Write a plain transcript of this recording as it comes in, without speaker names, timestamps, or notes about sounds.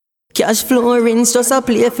Cashflow rinse just a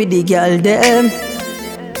play for the girl them.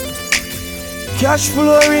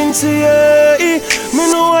 Cashflow rinse, yeah.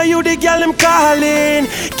 Me know why you the girl them calling.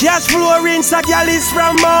 Cashflow rinse, a girl is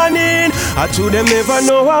from morning. I told them never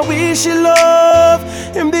know how we she love.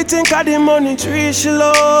 Him they think of the money tree she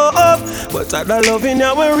love, but I the love in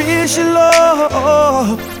her when real she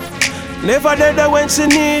love. Never dead when she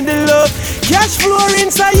need the love. Cashflow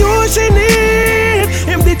rinse, I you she need.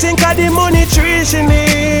 Him they think of the money tree she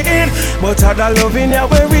need, but I the love in her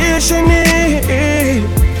when real she need.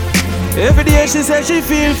 Every day she says she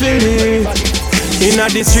feel it. Inna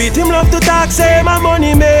the street him love to talk, say my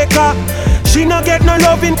money maker. She no get no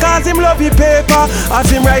loving cause him love the paper. As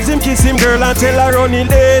him rise him kiss him girl and tell her run it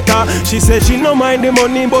later. She says she no mind the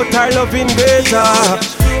money but her loving greater.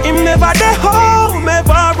 Him never dey home,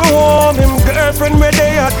 ever home. Him girlfriend where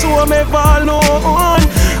they at home, ever alone.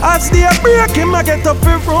 As they break him I get up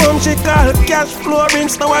in room. She call Cashflow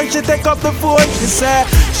rinse now and she take up the phone. She say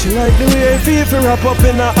she like the way I feel wrap up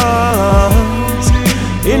in her arms,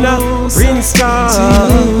 in a rinse car.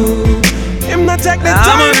 Him not take the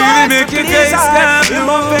time. I'ma really make you taste that.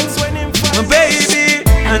 My baby,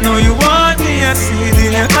 I know you want me, I see it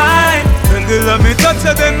in your eye. When you love me, touch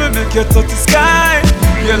you, then we make you touch the sky.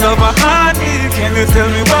 You love my heart, can you tell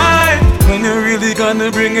me why? When you really gonna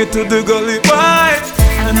bring it to the gully boy?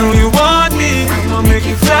 I know you want me, I'ma make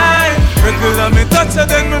you fly. When you love me, touch you,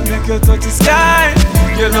 then we make you touch the sky.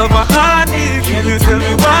 You love my heart, can you tell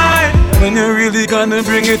me why? When you really gonna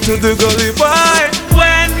bring it to the gully boy?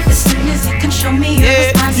 When as soon as you can show me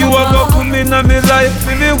you're responsible. You are gonna come in on me life,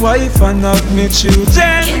 be me wife and not me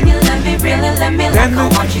children. Can you let me really let me like I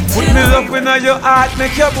want you to? Put me love in your heart,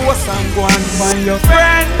 make your boss and go and find your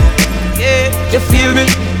friend. Yeah, you feel me?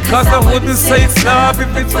 Cause I wouldn't say it's love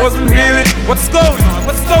if it wasn't really. What's going on?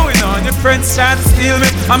 What's going on? Your friends trying to steal me.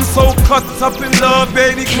 I'm so caught up in love,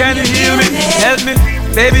 baby, can you hear me? Help me,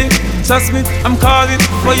 baby, trust me, I'm calling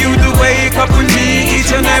for you to wake up with me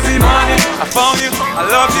each and every morning. I found you, I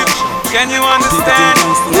love you, can you understand?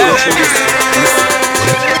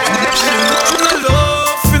 No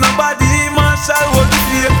love for nobody, Marshall was the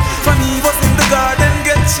fear. From me was in the garden,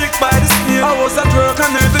 get tricked by the snake. I was at work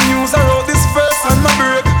and heard the news, I wrote this verse on my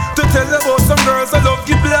break to tell you about some girls I love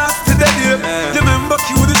give blast to the day. You remember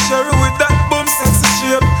Q the Sherry with that bum sexy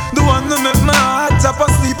shape, the one that make my heart tap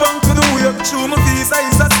asleep and couldn't wake. Through my visa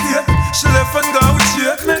is a state, she left and go with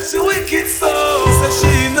shape. Make she wicked so, say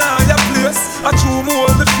she in your place. I threw me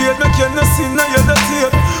all the fate, make you no sin now you're the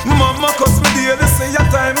tape. My mama cuss me daily, say your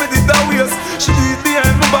time me did that waste. She did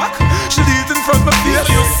behind my back, she did in front my face.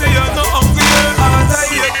 You say you're not hungry,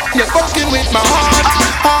 you're fucking with my heart,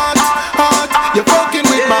 heart, heart. You're fucking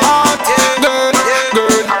with my heart, girl,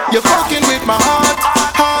 girl. You're fucking with my heart,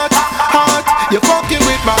 heart, heart. You're fucking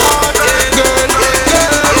with my heart, girl,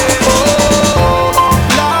 girl. Oh,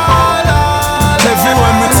 la la.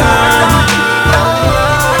 Everyone we turn,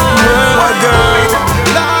 girl, a girl,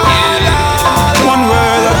 la la. one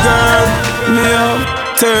world a girl. Me up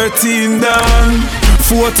 13 down,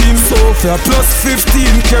 14 Sophia plus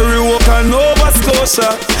 15 Kerry Walker Nova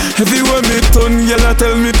Scotia. Everywhere me turn, y'all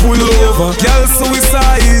tell me pull over. Y'all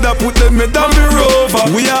suicide, I put them head on me rover.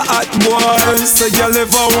 We are hot boys, so y'all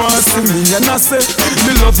ever want see me. And I say,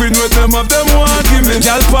 me loving with them of them want give me.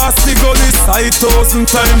 Y'all pass the gully side 1,000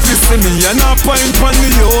 times to see me. And I point pan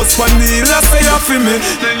the house, pan the hill, I say you feel me.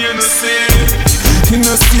 Then you know see, you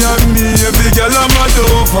know see a me, every girl I'm mad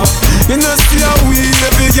over. You know see a we,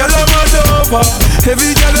 every girl I'm mad over.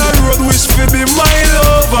 Every girl I road wish for be my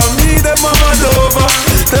lover. Me them I'm mad over,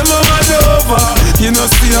 them I'm mad over. You know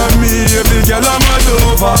see a me, every girl I'm mad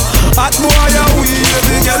over. Hot boy a we,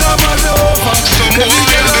 every girl I'm mad over. Every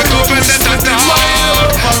girl I road wish for be my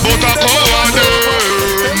lover. But I go on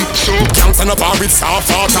them. So can't stand up and with soft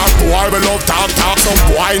talk. Boy we love talk. Some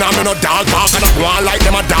boy now me no dog bark. And I go on like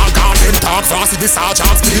them a dog bark. Them talk fast, this all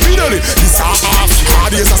chance criminally. This all off.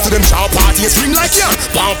 Hard years as to them shout parties. Ring like yeah.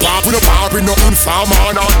 Pop pop, we no pop, we no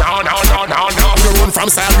informer. No. We run from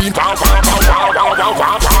siren. Pop.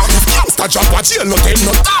 Gangsta drop a jail, no take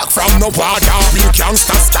no talk from no water. We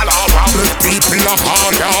gangsta scalaba, people of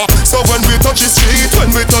harder. So when we touch the street,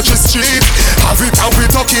 Africa we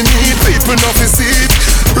talking it, people not to see it.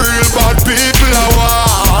 Real bad people are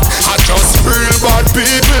war. I just real bad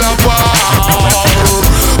people are war.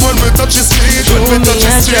 When we touch the street, Africa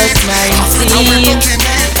we talking it,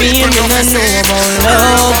 people not to see it.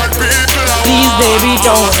 Real bad people are war. Please baby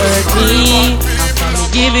don't hurt me,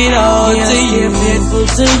 give it all to you, faithful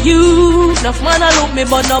to you. Enough man I look me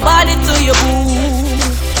but nobody to you boo.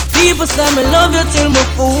 People say me love you till me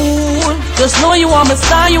fool. Just know you are my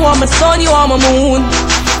star, you are my sun, you are my moon.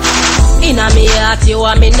 Inna me heart, you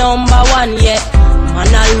are me number one, yeah. Man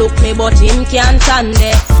a look me, but him can't stand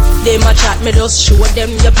it. Them a chat, me just show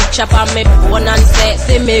them your picture on me phone and say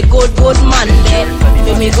me good man there.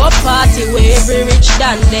 You me go party where every rich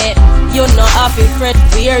dan there. You no have to fret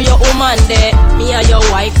where your woman there. Me and your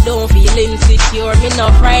wife don't feel insecure. Me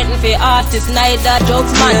no frightened for artists, neither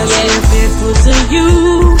jokes man, yeah. I'm faithful to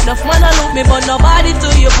you. Enough man a look me, but nobody to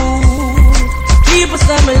you, boo. People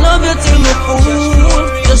say me love you till me fool.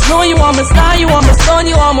 Just know you want my star, you want my sun,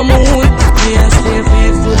 you want my moon. Me I stay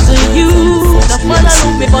faithful to you. Enough man a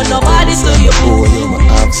look me, but nobody to you, boo.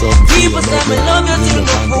 People say me love you till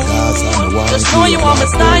me fool. Just know you want my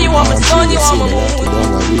star, you want my sun, you want my moon.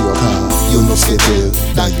 You know say well,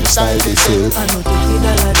 that you style they sell. I know the kid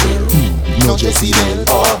all a tell. No Jesse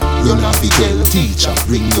Bell, you not be tell. Teacher,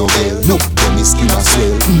 ring your bell. Look, them is skin as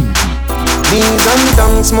well. Knees and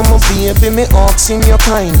thanks, mama baby, me asking you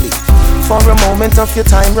kindly for a moment of your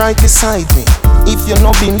time right beside me. If you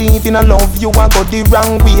no believe in a love, you a go the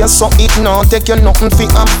wrong way. So it no take you nothing fi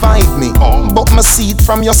avoid me. But my seat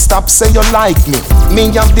from your stop say you like me.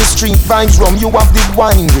 Me have the street vibes rum, you have the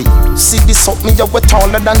winery. See this up, me you way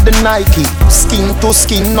taller than the Nike. Skin to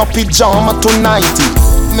skin, no pyjama to nighty.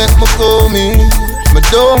 Make me go me. Me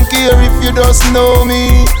don't care if you just know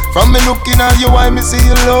me. From me looking at you, I me see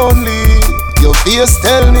you lonely. Your face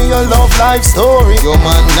tell me your love life story. Your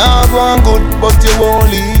man now going good, but you won't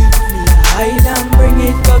leave. Hide and bring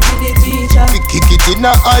it, go to the teacher. Kick it in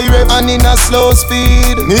a high rev and in a slow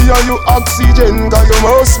speed. Me and you oxygen, got you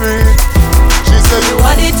most sweet. She said You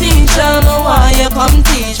are the teacher, no why you come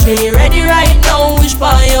teach me. Ready right now, which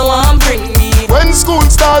part you want bring me. when school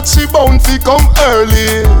starts, she bound fi come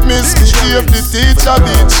early. Misbehave, the teacher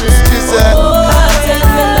beat she. She said, oh, tell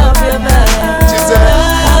me love you back. She said,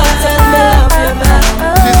 oh, tell me love you back.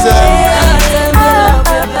 She said, tell me love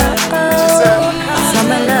you back. She said,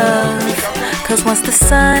 summer love, cause once the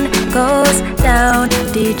sun goes down,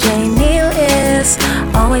 DJ Neil is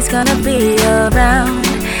always gonna be around.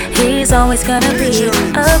 He's always gonna be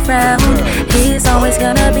around. He's always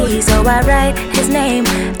gonna be. So I write his name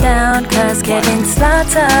down, cause Kevin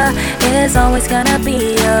Slaughter is always gonna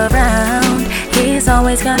be around. He's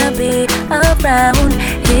always gonna be around.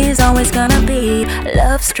 He's always gonna be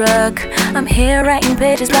love struck. I'm here writing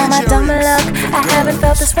pages by my dumb luck. I haven't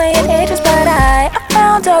felt this way in ages, but I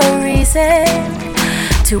found a reason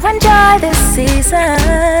to enjoy this season.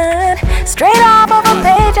 Straight off of a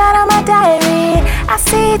page out of my diary, I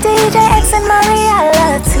see DJ X in my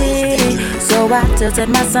reality. So I tilted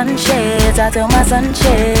my sunshades, I tilt my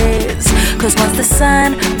sunshades. Cause once the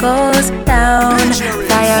sun goes down,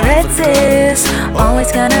 Fire Reds is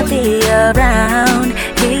always gonna be around.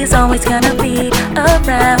 He's always gonna be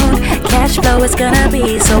around. Cashflow is gonna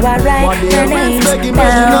be. So I write their names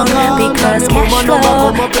down, because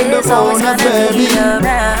Cashflow is always gonna be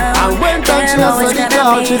around. And when touching us on the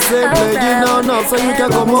couch, she said, play you know enough so you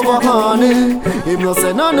can come over, honey. Him no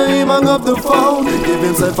say none of him hang up the phone. Give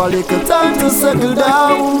himself a little time to settle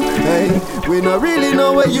down. Hey, we not really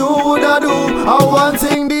know what you woulda do. And one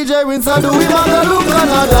thing DJ Rinsa do, he gonna look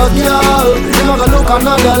another girl. He gonna look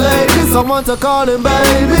another lady, someone to call him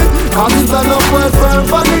baby. Cause it's enough well firm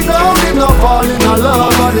for the dog. He not fall in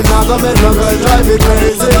love, but he not gonna make no girl drive it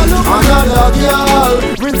crazy. Another girl,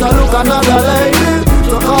 Rinsa look another lady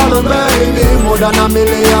to call him baby. More than a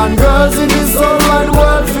million girls in this whole wide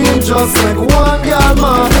world feel just like one girl,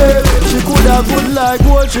 my head. She could have good like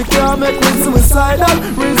gold, she can't make me suicidal.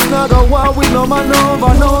 Rinse not go one with no man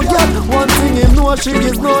over no girl. One thing him know, she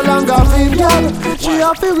is no longer feel girl. She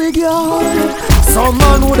happy with girl. Some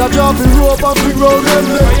man would have dropped the rope off the road and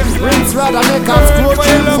Rinse rather make her scroll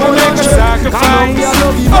him for the sacrifice.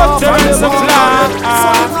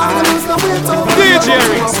 DJ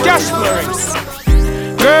Rings, Cashflow Rings.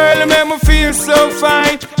 Girl, you make me feel so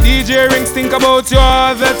fine. DJ Rings think about you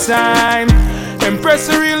all the time. Impress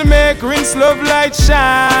the real make Rings love light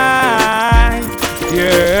shine.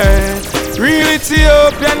 Yeah, real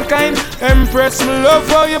Ethiopian kind. Impress me love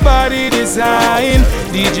how your body design.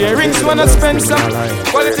 DJ Rings wanna spend some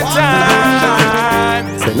quality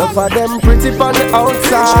time. Say love for them pretty on the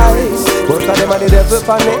outside, but for them are the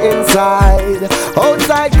devil on the inside.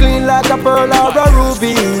 Outside clean like a pearl or a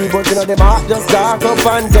ruby, but you know them heart just dark up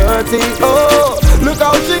and dirty. Oh, look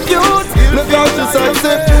how she cute, look how she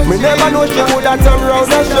sexy. Me never know she would have turned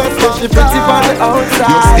round and shirt, but she pretty on the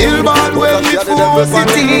outside. you still bad when you force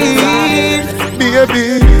it in.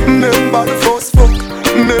 Baby, remember the first fuck.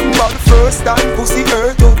 Remember the first time pussy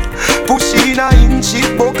hurt up. Push in a inch,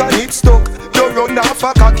 it broke and it stuck. You run off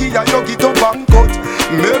a cocky and you get up and cut.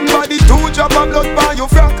 Remember the 2 drop of blood by your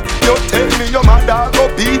frack. You tell me your mother go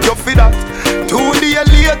beat you for that. 2 days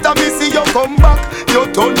later me see you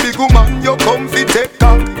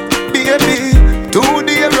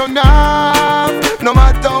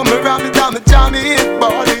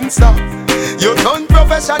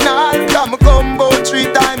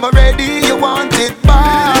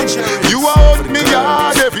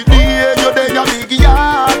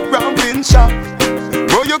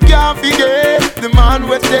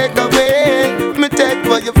take away. Me take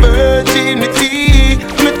for your virginity.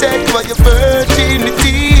 Me take for your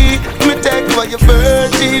virginity. Me take for your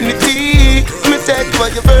virginity. Me take for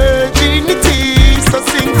your virginity. So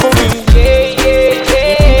sing for me.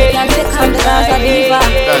 That's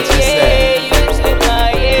what she said.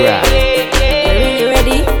 You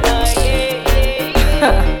ready?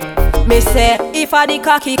 Me say, if I the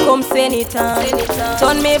cocky come send it on.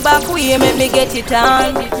 Turn me back way, make me get it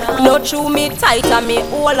on. No chew me tight and me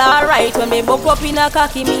all alright. When me buck up in a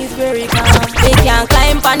cocky, me is very calm. Me can't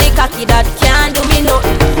climb on the cocky, that can't do me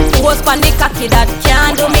nothing. Post on the cocky, that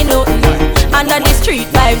can't do me nothing. Under the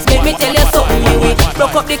street vibes, make me tell you something. Me we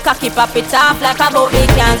broke up the cocky, pop it off like a boat. Me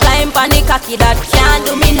can't climb on the cocky, that can't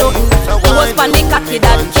do me nothing. Post on the cocky,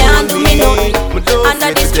 that can't do me nothing.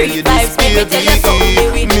 Under the street vibes, make me tell you something. Me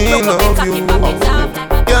we broke up the cocky, pop it off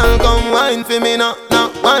like a boat. Girl, come wine for me now,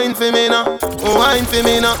 wine for me now, wine for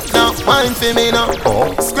me now, wine for me now.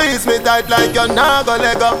 Squeeze me tight like you're not gonna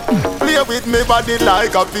let go. Play with me body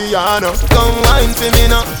like a piano. Come wine for me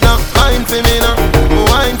now, wine for me now,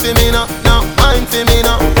 wine for me now, wine for me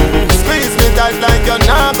now. Squeeze me tight like you're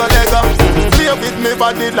not gonna let go. Play with me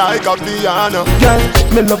body like a piano. Girl,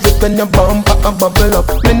 me love it when you bump and bubble up.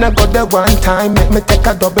 Me nah go there one time, make me take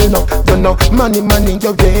a double up. You know, money,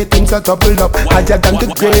 your ratings are double up. Higher than the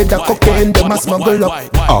grade of cocaine, they must smuggle up.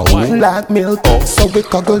 Oh, like milk, so we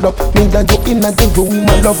cuddle up. Me and you in the room,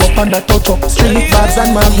 I love up and I touch up. Street bags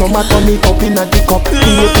and magnum, I turn it up in the cup.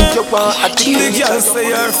 You think you want a The girl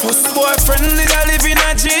say her first boyfriend is a live in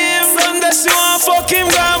a gym. Sunday she want fuck him,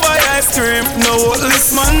 gone buy ice cream. No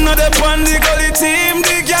this man, no dey on the gully team.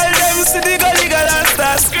 The girl them see the gully girl and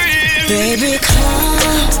start scream. Baby, come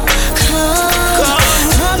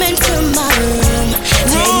into my room.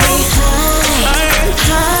 Take me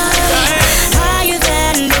higher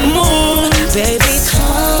than the moon. Baby,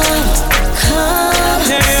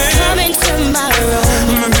 come into my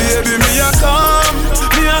room. Baby, me a come.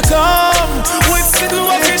 With sitting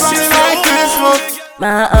walking shit like Cashflow.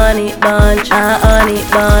 My honey bunch,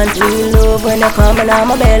 we love when you come on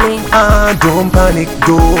my belly. Don't panic,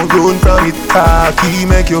 don't run from it. Cocky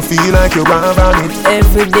make you feel like you want from it.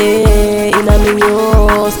 Every day, in a me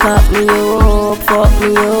house, cock me up, fuck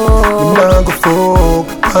me up. Nah go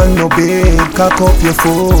fuck, and no bed. Cock up your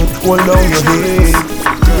foot, hold down your head.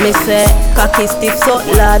 Me say, cocky stiff so,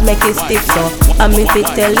 lad make it stiff so. And me fit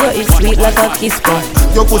tell you it's sweet like a kiss so.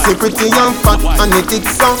 Your pussy pretty and fat and it thick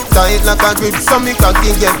so. Tight like a grip so me cocky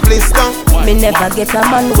get blister. Me never get a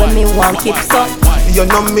man when me want keep so. You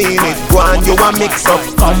no mean it, go on you a mix up.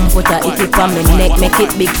 Come put a it on me neck, make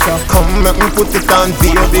it big so. Come make me put it on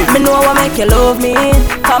baby. Me know what make you love me.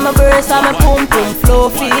 Come my breast and my pum pum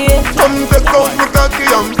fluffy. Come take out me cocky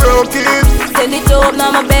and broke it. Send it up now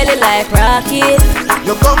my belly like rocket.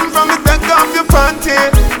 You come from me take off your panty.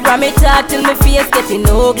 From it out till my face getting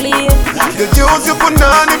ugly. The juice you put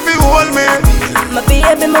on if you hold me. My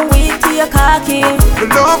baby, my weak to your cocky. The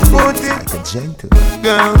love put it. Gentle.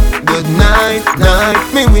 Girl, good night, night.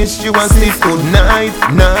 Me wish you was sleep good night,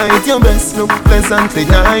 night. Your breast look pleasantly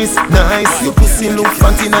nice, nice. Your pussy look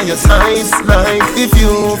fat in your size, like if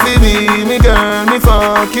you baby me girl, me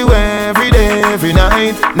fuck you every day, every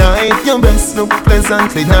night, night. Your breast look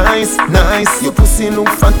pleasantly nice, nice. Your pussy look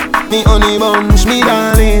fat, me honey bunch, me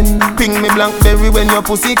darling. Ping me blackberry when your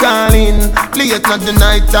pussy calling. Play it not the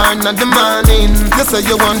night or not the morning. You say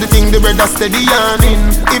you want the thing, the brother steady yarning.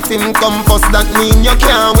 If him come first, that mean you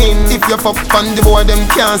can't win. If you fuck on the boy, them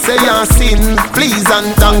can't say you're sin. Please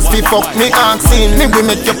and thanks for fuck me asking. Me we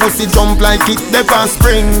make your pussy jump like it the past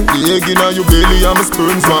spring. The egg inna your belly and my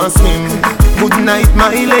sperms want swim. Good night, my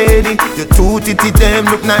lady. Your two titty them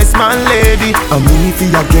look nice, man, lady. And me if you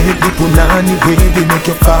get the punani baby, make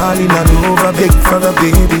you fall in love, beg for a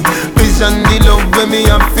baby. Vision the love when me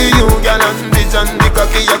have for you, girl. And vision the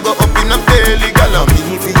cocky you go up in a belly, girl. And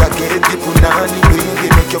me if you get the punani baby,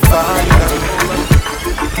 make you fall in love.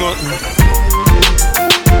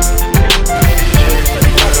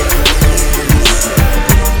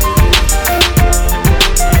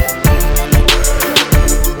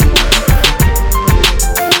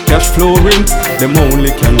 Cashflow ring, them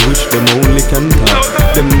only can wish, them only can talk.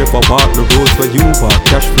 Them never walk the roads where you walk.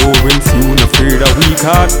 Cashflow rings, you no fear that weak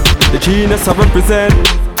heart. The genius I represent.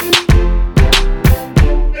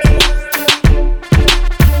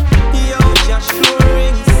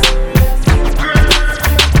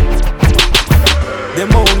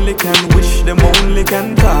 Them only can wish, them only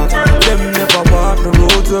can talk. Them never walk the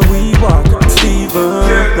roads where we walk. Steven,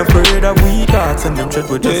 no afraid of weak hearts. And them tread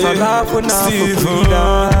with just a laugh when I forget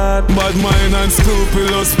that. Bad mind and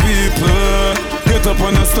scrupulous people get up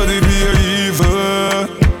and study be evil.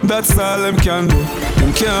 That's all them can do.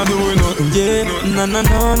 Them can't do nothing. Yeah, no, them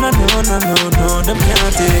can't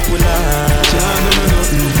take we life. Can't do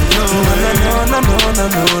nothing. No,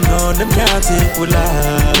 them can't take we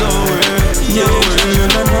life. No way. Yeah, no,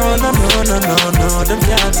 them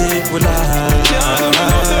can't take we life.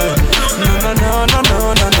 No,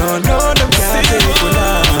 them can't take we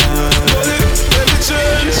life. Every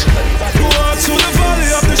change, go out to the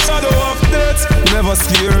valley of the shadow of death. Never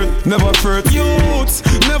scared, never fret. Youth,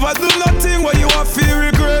 never do nothing where you have feel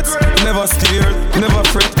regret. Never scared, never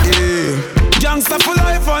fret. Gangsta for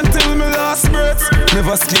life until my last breath.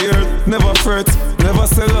 Never scared, never fret. Never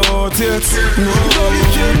sell out yet. No, don't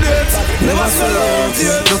give your debt. Never sell out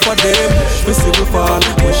yet. Look for them, we see we fall,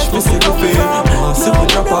 wish we see we fail. See we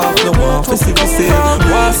drop off, no more, we see we sail.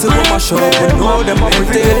 Once see we mash up, we know them are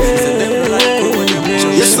pretend.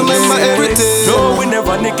 Yes, remember everything. No, we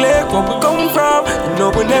never neglect where we come from.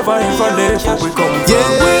 No, we never ever let where we come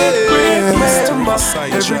from. Remember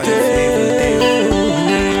everything.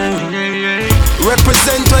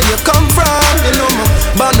 Represent where you come from. You know me,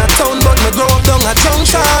 born a town but me grow up down a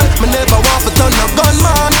junction. Me never want to turn a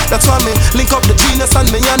gunman. That's why me link up the genius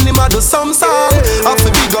and me and him a do some song. Have to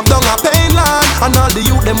big up down a pain land. And all the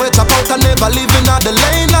youth them wait up out and never living at the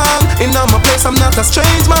lane long. In my place I'm not a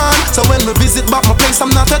strange man. So when we visit back my place I'm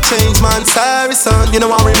not a change man. Sorry son, you know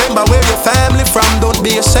I remember where your family from. Don't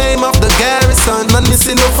be ashamed of the garrison. Man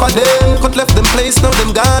missing up for them. Could left them place now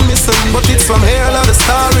them gone missing. But it's from here all the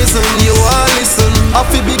stories and you all listen. I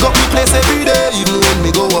feel big up me place every day. Even when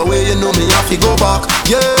me go away, you know me have to go back.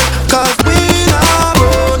 Yeah, cause we not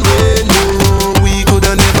run way, no. We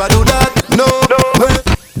coulda never do that, no.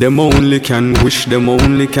 Them only can wish, them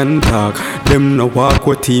only can talk. Them no walk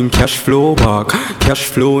with team Cashflow walk.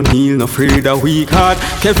 Cashflow Neil no afraid a weak heart.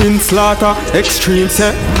 Kevin Slaughter, extreme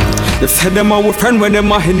set. They said them our friend when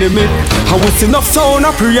them a enemy. I was enough sound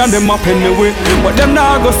a pre and them a penny way. But them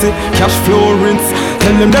nah go see Cashflow rinse.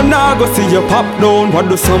 Tell them nah go see you pop down. What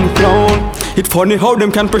do some clown? It's funny how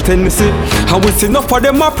them can pretend to see. I was enough for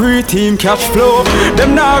them a pre-team Cashflow.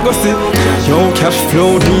 Them nah go see. Yo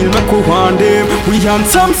Cashflow Neil make we want them. We on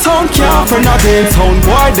some sound can't friend again. Sound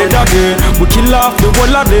boy dead again. We kill off the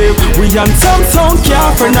whole of them. We on some sound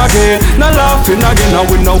can't friend again. Not laughing again. And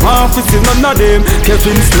we no want to see none of them.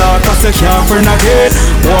 Kevin Slaughter say can't friend again.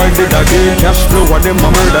 Boy dead again. Cashflow what them a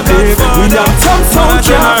murder them. We on some sound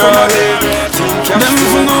can't friend again. Them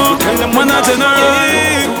for know, man a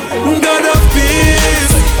general. God of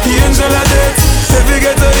peace, the angel of death. Every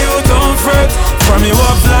ghetto you don't fret. From you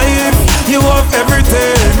have life, you have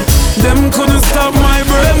everything. Them couldn't stop my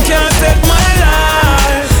breath. Them can't take my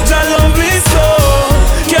life. Jah love me so,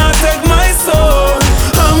 can't take my soul.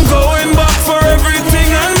 I'm going back for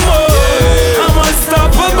everything and more. I'm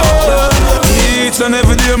unstoppable. Each and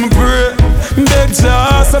every day I pray. Beg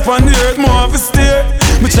Jah up on the earth, more of a stay.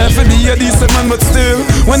 Me try to be a decent man, but still,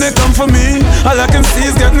 when they come for me, all I can see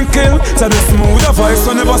is getting killed. So the smooth voice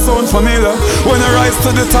will never sound familiar. When I rise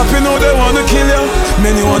to the top, you know they wanna kill you.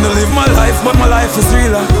 Many wanna live my life, but my life is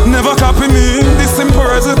realer. Never copy me, this simple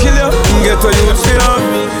words will kill you. Get to you feel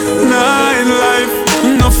nah in life,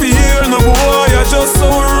 no fear, no boy, I just so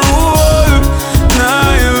rude.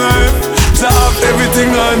 Nah in life, to have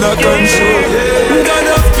everything under control.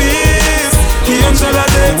 God of peace, the angel of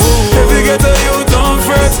death. Every ghetto you don't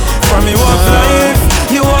fret. From you have life,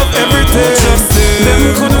 you have everything.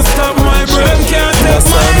 Them couldn't stop my breath. Can't take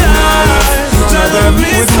my life. Just love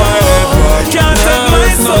me so. Can't take my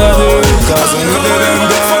soul. Cause when you dead and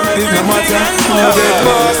gone, it no matter who get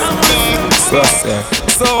lost.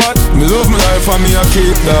 So what? Me love my life and me I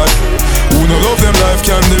keep that. Who no love them life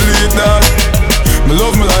can delete that. Me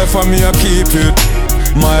love my life and me I keep it.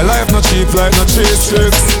 My life not cheap like no chase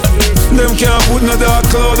tricks. Them can't put no dark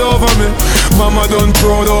cloud over me. Mama done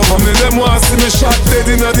proud over me. Them want see me shot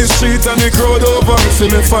dead in the street and the crowd over me.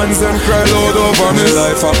 See me fans them cry loud over me.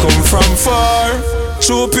 Life I come from far.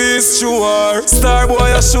 True peace, true war. Star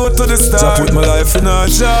boy I shoot to the star. I put my life in a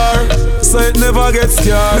jar, so it never gets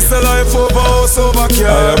scarred. It's a life over house over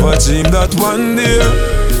car. I have a dream that one day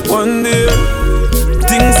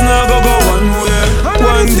things now go one way.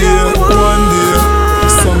 One day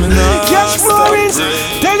so me now Cashflow is,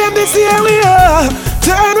 tell them this year we are.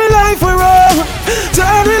 Turn we life around.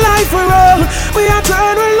 Turn we life around. We are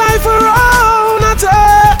turn we life around. I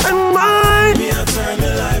turn mine. We are turn we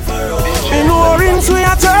life around. In Orange we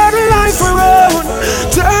are turn we life around.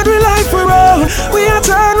 Turn we life around. We are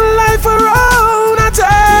turn we life around. I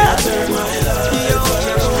turn.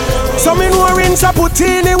 Some in Orange I put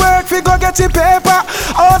in the work fi go get your paper.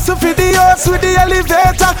 Also for the house with the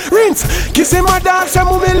elevator. Rinse, kiss him a dance and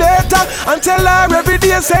move me later. And tell her every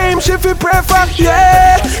day same she fi prefer.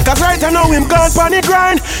 Yeah, cause right now him gone pon the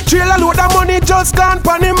grind. Trail a load of money just gone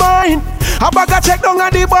pon the mind. A bag a check down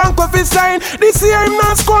at the bank of his sign. This year him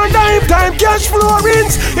not score dime time. Cash flow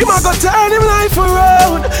rinse. Him a go turn him life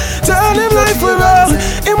around. Turn him life around.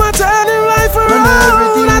 Him a turn him life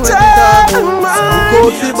around. I turn him mind. Go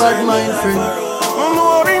to bad mind friend.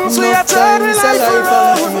 No rinse, we a turn him life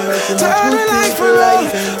around. Turn him life around.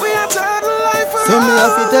 We a turn him life around. So me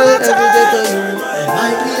have to tell every day to you,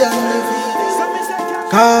 might be on the feet.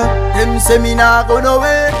 Cause them say me nah go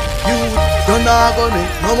nowhere. You don't nah go make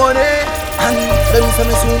no money. And them say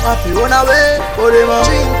me soon have to run away. For them a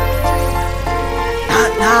drink.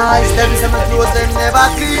 Not nice, them say me clothes them never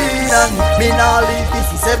clean. And me nah live this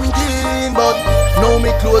is 17. But now me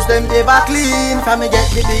clothes them ever clean. From me get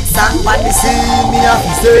the big song on the scene. Me have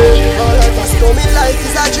to say all of this coming like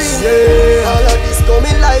it's a dream. Yeah. All of this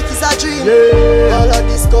coming like it's a dream. Yeah. All of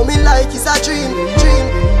this coming like it's a dream. Dream.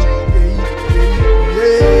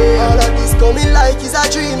 Yeah. All of this coming like it's a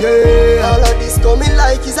dream. Yeah. All of this coming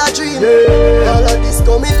like it's a dream. Yeah. All of this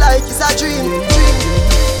coming like it's a dream. Dream.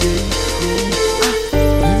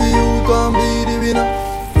 If you can be the winner,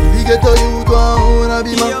 if you get a youth wanna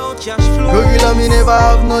be man. Girl, me never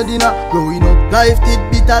have no dinner. Growing up, life did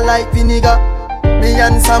bitter like vinegar. Me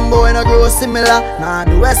and some boy no grow similar. Nah,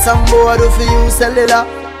 the way some boy do for you cellular.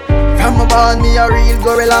 From a born, me a real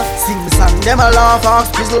gorilla. Sing song, them a laugh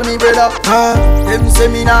off, fizzle me brother. Them say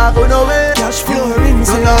me nah go nowhere. Cash flow rinse.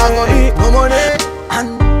 No nah go make no money.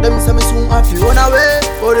 And them say me soon have to run away.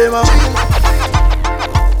 For them a dream.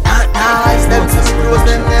 Nice, them say me clothes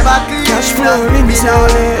them never clean. Cash flow rinse.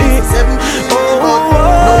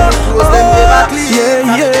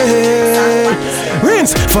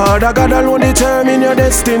 Rinse, Father God alone determine your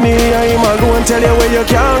destiny. I him alone tell you where you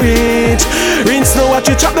can reach. Rinse know what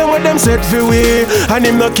you chop them with them set for we. And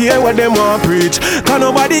him no care what them want preach. Cause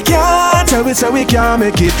nobody can tell we say we can't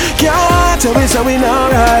make it. Can't tell we say we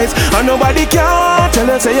not rise. And nobody can tell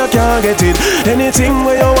you say you can't get it. Anything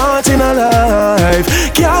where you want in a life.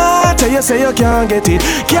 Can't tell you say you can't get it.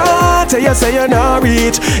 Can't tell you say you not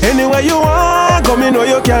reach. Anywhere you want go, me know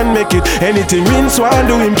you can make it. Anything Rinse want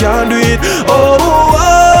do, him can do it. Oh, oh,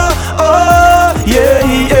 oh, yeah,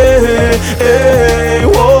 yeah, yeah,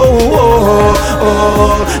 oh, oh,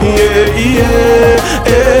 oh, yeah, yeah,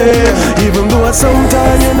 yeah. Even though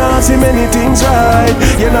sometimes you not see many things right,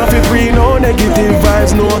 you not feel free, no negative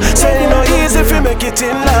vibes, no. Say no easy if you make it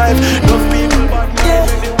in life. No people but yeah.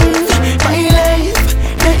 My life,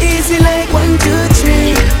 not easy like 1, 2,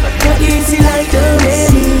 3. Not easy like the way.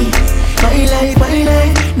 My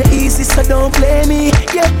life, not easy so don't play me.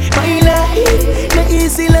 Yeah, my life, not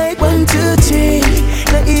easy like 1, 2, 3.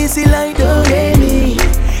 Not easy like the way me.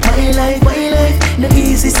 My life, not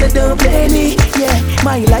easy so don't play me. Yeah,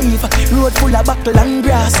 my life, road full of buckle and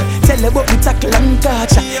grass. Tell about me tackle and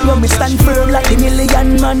catch. Now me stand firm like the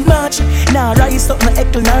 $1,000,000 march. Now rise up my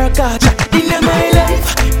echo nor catch. In my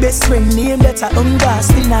life, best friend name that's a hunger.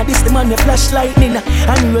 Still now this the man the flash lightning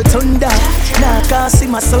and roll thunder. Now can't see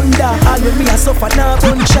my thunder. All with me I suffer now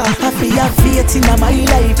buncha. Happy have faith in my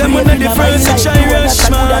life. Them on the first Irish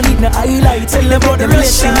man. Need no highlight. Tell them about the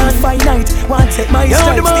blessing infinite. Want take my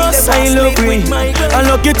stripes. I look we, I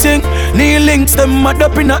look you think. Knee links them mad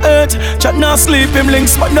up in the earth. Chat now sleep him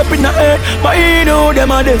links mad up in the earth. But he know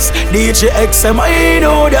them are this. DJ XM I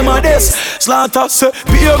know them are this. Slaughter say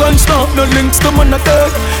be a gun stop. No links to man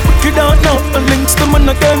again. Wicked out now. No links to man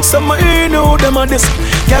again. Some I know them are this.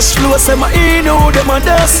 Cashflow say I know them are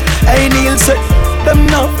this. I Neil say them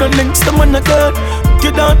now. No links to man again. You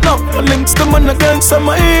don't know, no links to man again. Some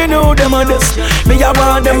I know them are this. Me I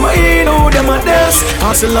want them, I know them are this.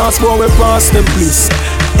 As the last boy we pass them please.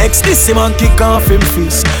 X this man kick off him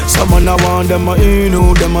fist. Someone I want them, I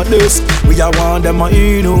know them are this. We I want them, I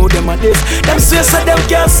know them are this. Them say so them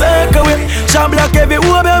can't circle it. Sham block every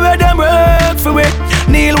woman where them work for it.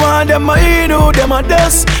 Neil want them, I know them are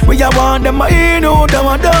this. We I want them, I know them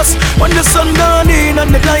are this. When the sun gone in and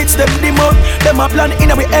the lights them dim out, them a plan in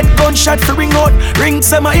a we head gunshot for ring out. Ring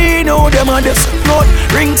say I know them are this. Not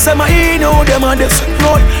ring say I know them are this.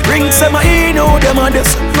 Not ring say I know them are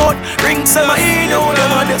this. Not ring say I know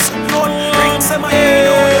them are this. Not ring say I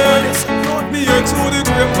know them are this. Me here through the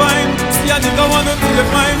grapevine. See a nigga wanna take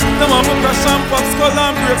mine. Them have a crash and pop skull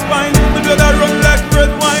and break spine. The blood a run like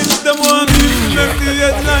red wine. Them want me to make the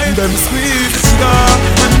headline. Them sweet star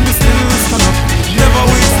and me still stand up. Never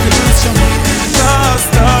waste the illusion.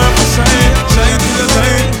 Star shine, shine to the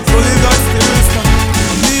light. Only God still stand.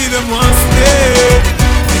 Need them one stay.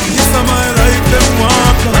 Yes, I'm my life, them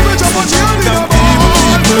walk.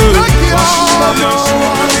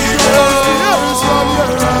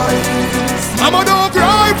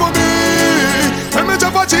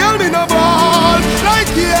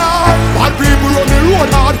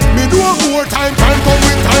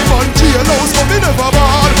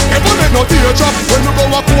 no teardrop. When you go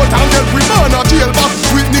a court and get remand a jail back.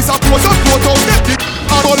 Witness a close up court out, get the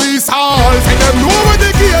police all. Say them know where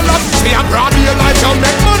they kill us. Say a broad daylight, you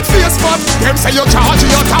make man face fat. Them say you charge,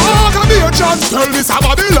 you talk a beer chat. Tell this a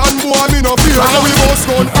Babylon boy, me no fear. Now we must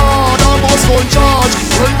gun hard and must gun charge.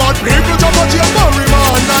 When bad people jump a jail for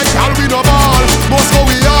remand, like y'all be no ball. Must go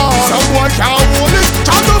we are. Someone can't hold it.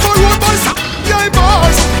 Chat over road by yeah,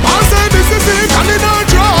 bars. Bars say this is it, and in our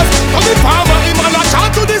draws. But the farmer, him all a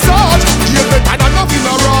chat to the sarge. Jail better than nothing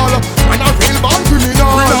a roll. And a real born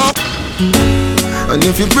criminal. And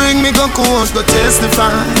if you bring me go court, go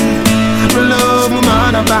testify. Me love my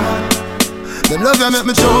mother back. Them love you make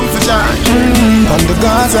me jump for joy. On the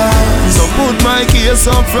Gaza, so put my case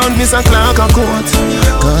up front, Mr. Clark a court.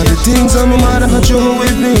 Cause the things that my mother had do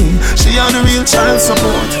with me, she had a real child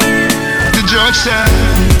support. The judge said,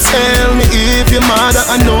 tell me if your mother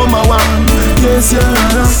I know my one. Yes, your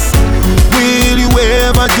honor. Will you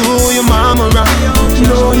ever do your mama right?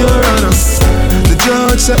 No, your honor. The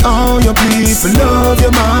judge said, oh, you plead for love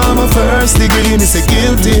your mama first degree. Me say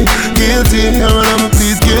guilty, guilty. Your honor,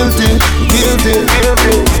 please guilty, guilty.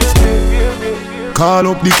 Call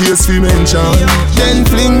up the case for mention. Then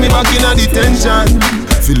fling me back in a detention.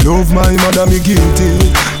 If you love my mother, me guilty.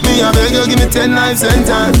 Me I beg you, give me 10 life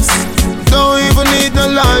sentence. Don't even need no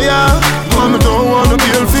lawyer. Mama don't wanna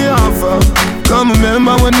bill for offer. Come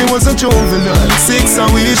remember when me was a juvenile. 6 I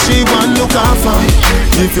wish she one look after.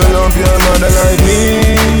 If you love your mother like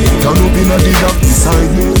me, turn up in a the dock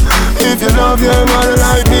beside me. If you love your mother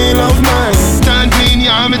like me, love mine. That mean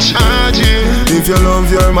you're me charging. If you love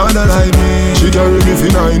your mother like me, she carry me for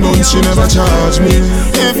 9 months, she never charge me.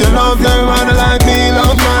 If you love your mother like me,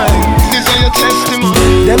 love mine. This is your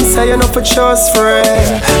testimony. Them say you're not for trust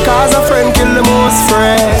friend, cause a friend kill the most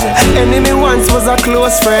friend. Enemy once was a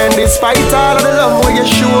close friend. Despite all of the love where you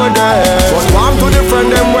show them. But one to the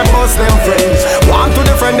friend them where bust them friends. One to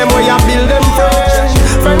the friend them where you build them friends.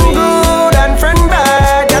 Friend good and friend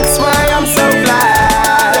bad. That's why I'm so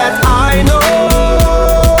glad that I know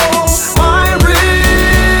my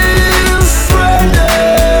real friend.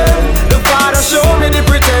 The Father showed me the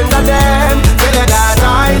pretender them. Tell you that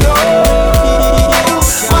I know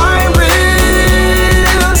my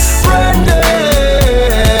real friend.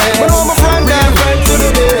 But I'm a friend them, friend to the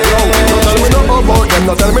day. Don't tell me nothing about them,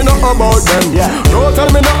 don't tell me nothing about them. Don't tell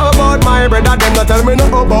me nothing about my brother, them. Don't tell me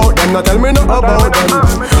nothing about them, don't tell me nothing about them.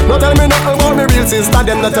 Don't tell me nothing about my real sister,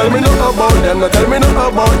 them. Don't tell me nothing about them, don't tell me nothing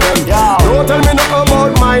about them. Don't tell me nothing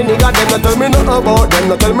about my nigga, them. Don't tell me nothing about them,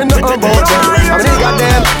 don't tell me nothing about them. I'm nigga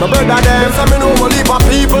them, my brother them. So me know only for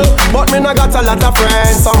people, but me not got a lot of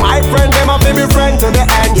friends. So my friend them have been my friend to the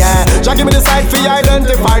end, yeah. Just give me the side for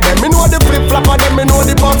identify them. Me know the flip flop of them, me know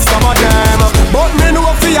the box stop of them. But me know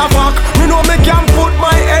for your back, me know me can put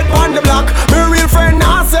my head on the block. Me real friend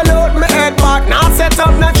now sell out me head back. Now set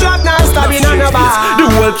up no trap, now stabbing on the back. The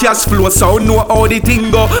whole cash flow sound know how the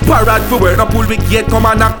thing go. Parrot for where no pull we gate come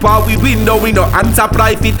and knock power we window. We no answer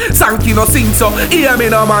private, Sankey no sing so. Hear me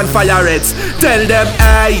no man fire reds. Tell them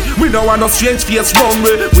hey, we no want no strange face wrong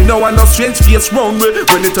way. We no want no strange face wrong way.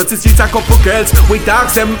 When it touches streets a couple girls, we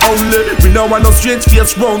dogs them only. We no want no strange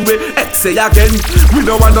face wrong way. X say again, we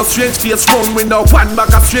no want no strange face wrong way. No one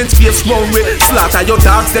bag of strange face wrong way. Slaughter your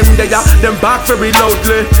dogs them there, them back very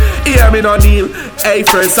loudly. Hear me no kneel. Hey,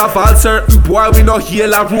 first of all, certain boy we no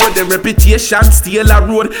heal a road. Them reputation steal a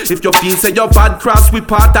road. If you feel say you're bad cross, we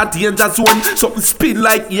part that danger zone. Something spin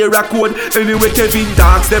like era code. Anyway, Kevin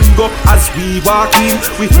dogs them go as we walk in.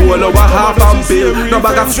 We follow a half and bill. No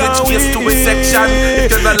bag of strange case to a section.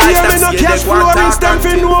 If you don't like that, no Cashflow, them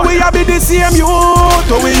fi know we a be the same youth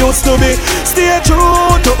who we used to be. Stay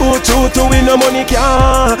true to we no money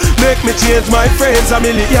can make me change my friends $1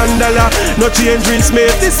 million. No change Prince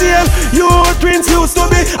made the same. Youth Prince used to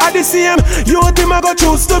be at the same. Youth him a go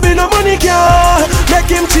choose to be no money can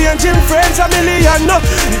make him change him friends $1 million. No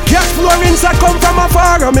Cashflow Rinse a come from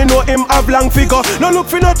afar. Me know him have long figure. No look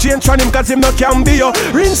for no change from him cause him no can be yo.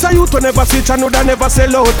 Rinse a youth to never switch and would never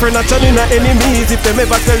sell out. For not turning no enemies if them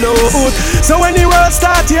ever sell out. So when the world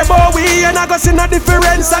start here boy we and I go see no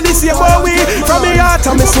difference and this here boy we. From me heart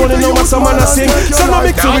and me soul you know what someone a sing. So no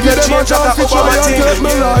me too with the change of the over my thing.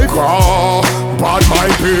 But my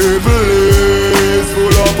people is full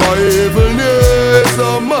of evilness.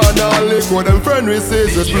 A man a lick what them friend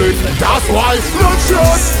receives a split. That's why not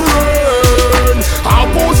just friend I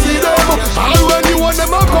pussy them. And when you want them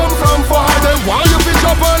a come from far, them why you fish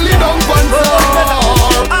up and lead on far.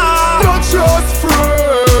 Not just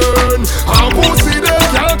friend I pussy them.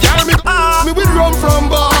 Can't carry me with rum from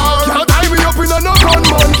bar. Can't tie me up in a no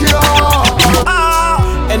gunman car.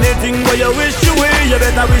 Anything where you wish you will, you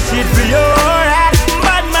better wish it for your head.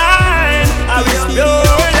 Bad mind.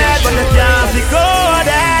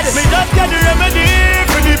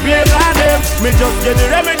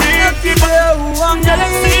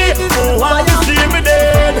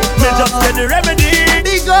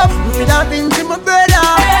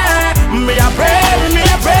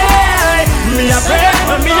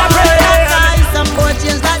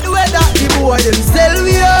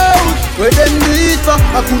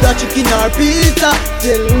 or pizza.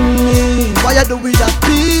 Tell me, why you do with that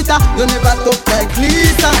pizza? You never talk like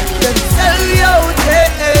Lisa. Them sell you out,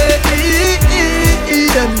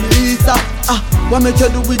 them Lisa. What make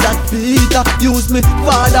you do with that pizza? Use me,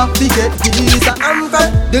 father, to get pizza. I'm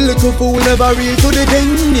fat, the little fool never reach to the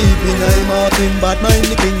thing. Deep in I'm Martin, bad mind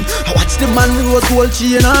the king. I watch the man rose gold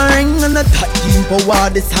chain and ring, and the tight team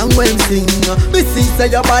power the song when sing. Me see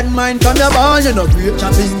say your bad mind from your born. You no rape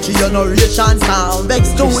champinchi, you no ration sound.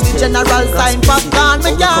 Vex to the general sign popcorn.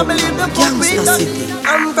 Me can't believe the fuck we done.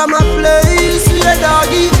 I'm from a place where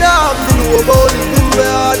dog eat dog. You know about it in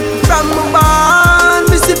bed. From my barn,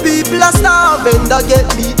 me see people are starving. That get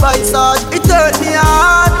beat by sword. It hurt me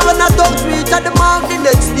hard when I don't reach at the mark. The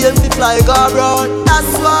next day me fly go around. That's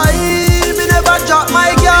why me never drop my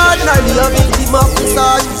guard. Now me a victim of the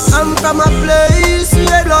sword. I'm from a place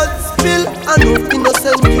where blood spill and no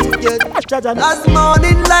innocent you get. Last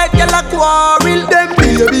morning like yellow quarrel. Them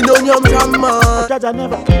baby don't yum from man.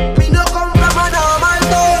 Me no come from a normal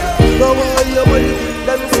town. No why you wanna keep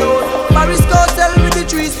them sound. Paris go tell me the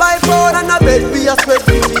trees by phone. And I bet we are spread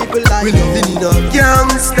to people like we living in a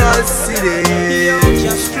gangster city.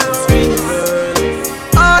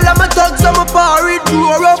 All of my thugs and my party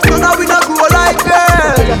grow up. So now we not grow like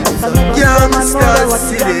girls. Gangster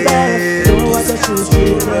city.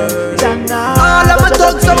 All of my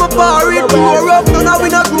thugs and my party grow up. So now we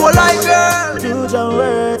not grow like girls. To the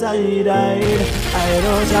words I died, I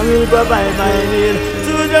know Jah will provide my need.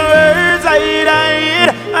 To the words I died,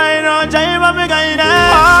 I know Jah will be guided.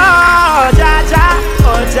 Oh Jah Jah,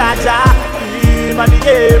 oh Jah Jah, Him and the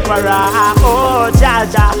Emperor. Oh Jah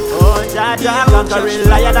Jah, oh Jah Jah, conquering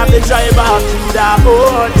lion of the tribe of Judah.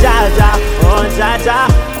 Oh Jah Jah, oh Jah Jah,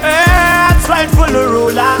 earth's rightful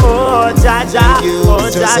ruler. Oh Jah Jah, oh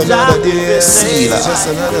Jah Jah, just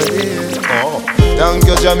another day. Oh. Thank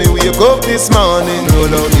you, Jamie, wake up this morning.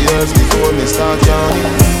 Roll out the earth before me start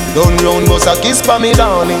yawning. Don't round bus a kiss for me,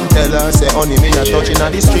 darling. Tell her, say, honey, me a touching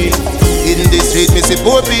on the street. In the street, me see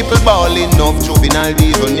poor people balling. Enough juvenile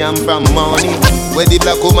devil yam from morning. Where the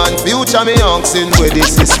black woman future me oxen. Where the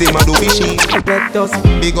system a do be sheep.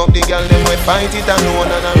 Big up the girl, them we fight it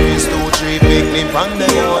alone. And a race 2, 3, big limp on the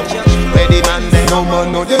own. Where the man, they no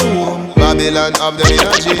man, no they home. Babylon have them in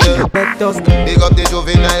a jail. Big up the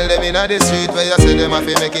juvenile, them in a the street. Where you say them have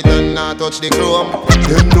to make it and not touch the chrome.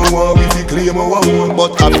 Them know how we fi claim our own.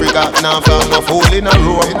 But Africa now found no fool in a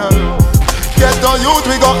row. Get the youth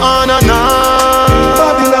we go on and on.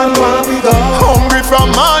 Babylon want we go. Hungry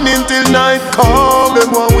from morning till night come.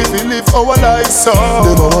 Them want we fi live our life so.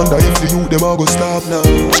 Them a wonder if the youth them a go stop now.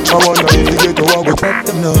 I wonder if the ghetto a go check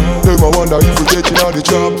them now. Them a wonder if we get in the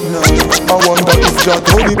trap now. I wonder if Jack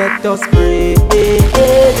Tony. Let us pray,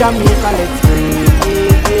 Jamaica let's pray.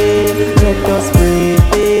 Let us pray,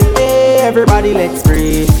 everybody let's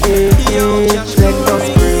pray. Let us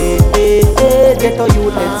pray, ghetto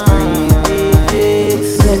youth let's pray.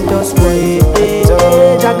 Let us pray,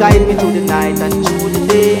 Jah guide me through the night and through the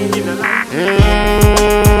day.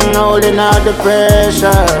 Holding out the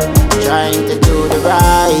pressure, trying to do the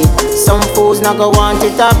right. Some fools not go want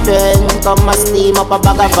it happen. Come and steam up a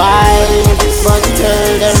bag of vibes. But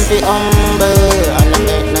tell them be humble and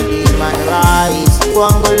let no demon rise. Go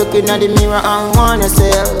and go looking at the mirror and want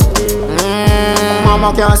yourself.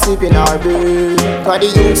 Mama can't sleep in our bed. Cause the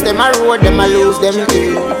youths them a road, them a lose them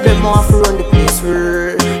too. Them off run the place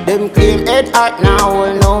for. Them claim head hot now,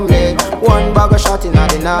 well no me. One bag of shot in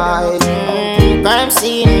the night. Crime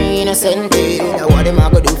scene, innocent dead. Now what them a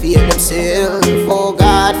go do for themselves? Oh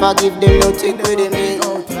God, forgive them, no take with them.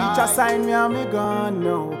 Just sign me and me gone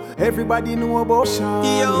now. Everybody know about Sean.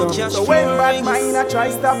 So when bad mind a try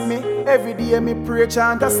stop me, every day me pray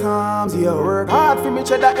chant a psalms. You work hard for me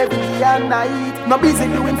cheddar every day and night. No busy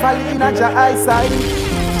doing folly in a Jah eyesight.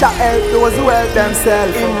 Jah help those who help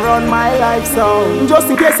themselves. Him run my life so. Just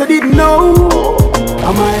in case you didn't know,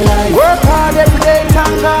 I'm my life. Work hard every day,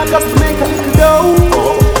 thank God just to make a little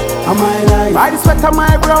dough. I'm my life. I just sweat on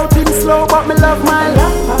my brow, things slow, but me love my life.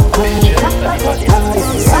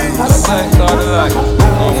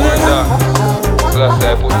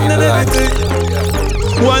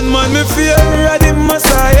 One man me fear the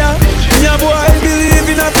Messiah. Me a boy believe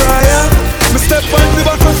in a prayer. Me step on the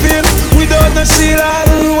battlefield without no shield.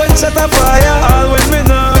 All when shot a fire. All when me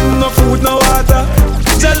no food, no water.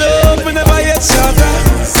 Jah love me never yet shatter.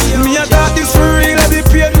 Me a thought this for real. I the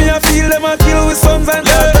pain me a feel them a kill with sons and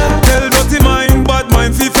daughters. Tell dirty mind, bad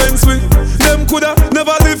mind fi fence we. Them coulda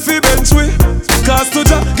never live fi bench we. Cause to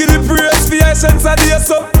Jah give the praise fi essence a day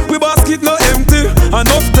so. We basket no empty.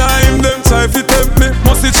 Enough time them try fi tempt me.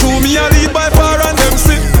 Must it true me a lead by far and them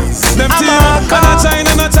see. Them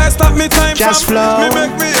And I try stop me time. Cashflow.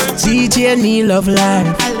 DJ Neil love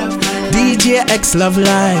life. DJ X love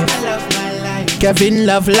life. Kevin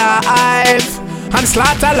love life. And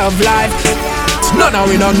Slaughter love life. None of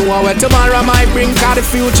we don't know where tomorrow might bring, cause the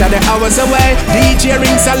future the hours away. DJ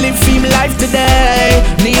Rings I live fame life today.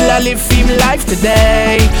 Neil I live fame life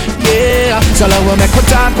today. Yeah, so long we make we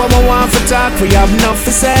talk when we want to talk, we have enough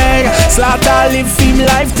to say. Slaughter live fame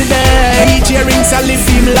life today. DJ Rings I live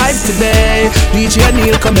fame life today. DJ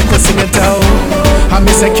Neil come make we sing it out. I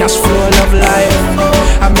miss a Cashflow love life.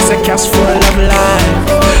 I miss a Cashflow love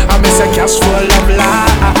life. I miss a Cashflow love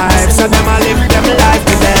life. So them I live them life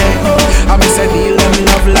today. I miss a Neil them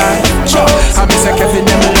love life. I miss a Kevin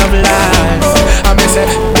them love life. I miss a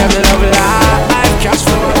them love life.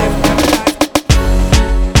 Cashflow life.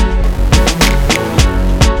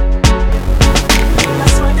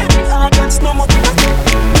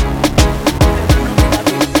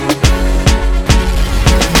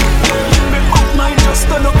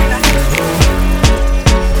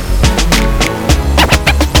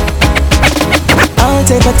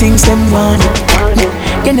 Type of things them want.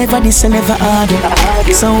 You never this and never argue.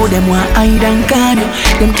 So them want hide and guard you.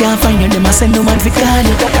 Them can't find you, them a send no man for call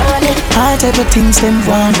you. All type of things them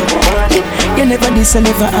want. You never this and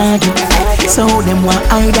never argue. So them want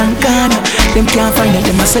hide and guard you. Them can't find you,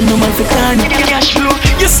 them a send no man for call you. Cashflow,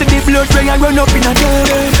 you see the blood ring and run up in a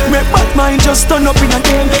them. Make bad mind just turn up in a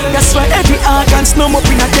them. That's why every organ snum up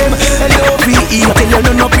in a them. L-O-V-E till you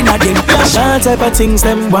run up in a them. All type of things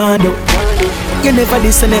them want. You never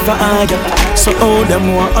this and never argue. So all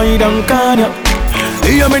them want hide and guard you.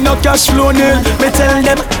 Hear me no Cashflow nil. Me tell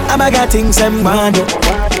them I'm a got things them want do.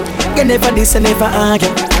 You never this and never argue.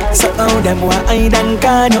 So all them want hide and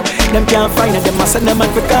guard you. Them can't find it, them a send them man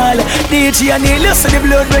for call. DJ and Neil, you see the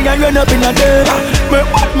blood when you run up in a them. Me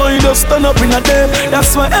what mind just turn up in a them.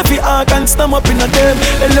 That's why every organ stand up in a them.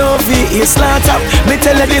 L-O-V-E Slaughter. Me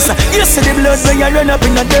tell you this, you see the blood when you run up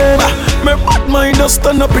in a them. Me what mind just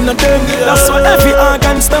turn up in a them. That's why every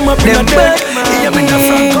organ stand up in a them. Hear me no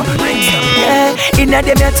Franco. Yeah, in a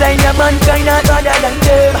them you time your mankind not better than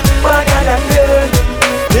them. Better than them.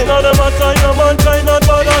 In a them a time your mankind not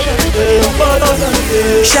better than them. Better than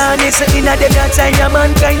them. Shani say in a them you time your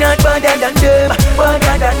mankind not better than them.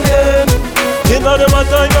 Better than them. In a them a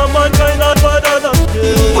time your mankind not better than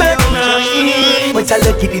them. But I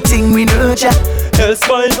look at the thing we nurture. Else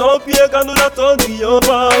find up here can do that on the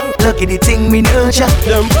over. Look at the thing we nurture.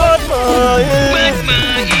 Them bad mind.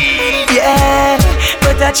 Yeah,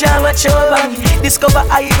 but I try watch over me. Discover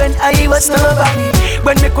I when I was nobody.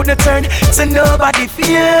 When me couldn't turn to nobody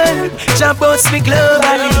feel. Jump out me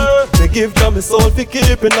globally. They give them a soul for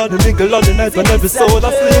keeping all the mingle on the night when every soul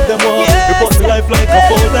I sleep them on. They put me life like a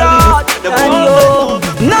phone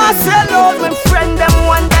and not sell out with friend them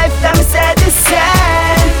one life them say the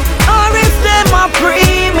same. Or if them are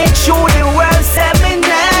premature the world say me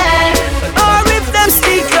name. Or if them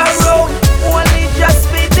stick around only just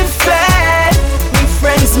be the fed. Me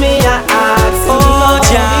friends me a ask. Oh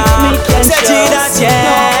Jah, say that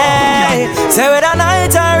yeah. Say with a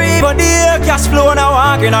night or even the Cashflow now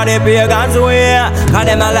walking on the pagans way. Cause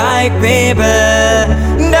them a like people.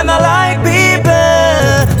 Them a like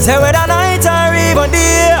people. Say with a night or even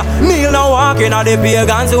the Neil now walking on the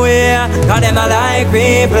pagans way. Cause them a like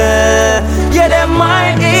people. Yeah, them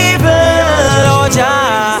mind evil. Oh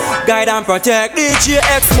Jah, guide and protect the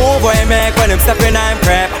GX move what he make when him stepping and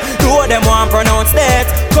prep. Two of them want pronounce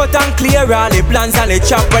that. Cut and clear all the plans and the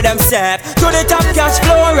chop where them step. To the top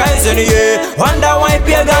Cashflow rising the air. Wonder why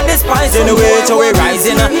pagan despising the way. So we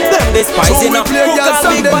rising, them despising. So we play girls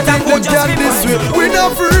and them think them can this way. We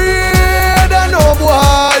not afraid of no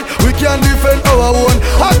boy. We can defend our own.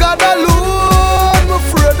 I got alone, my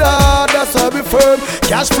afraid of that's how we firm.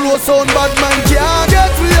 Cashflow sound bad man can't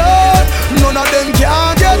get me out. None of them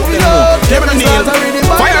can get me out. Them and Neil,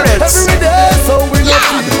 fire heads. Every day, so we not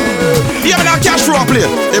yeah, man, Cashflow play.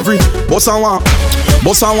 Every boss and wine,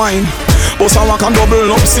 boss and wine. Boss and wine can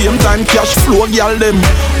double up same time. Cashflow girl them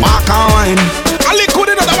walk and wine. A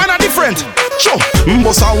liquid another one are different. Sure,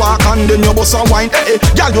 boss and walk and then you boss and wine.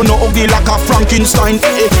 Girl you know ugly like a Frankenstein.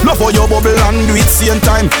 Love for your bubble and do it same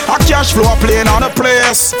time. A Cashflow playing on a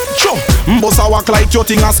place. Sure, boss and walk like your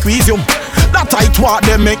thing and squeeze you. That tight walk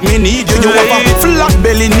they make me need you. You have a flat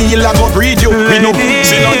belly Neil I go breed you. We know,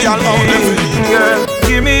 see no girl out there.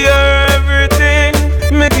 Give me your everything,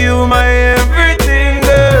 make you my everything,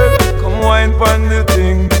 girl. Come wine pon the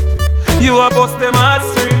thing. You a bust them hard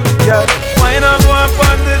string, yeah. Wine up go up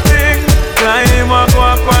on the thing, climb up go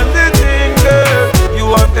up on the thing, girl.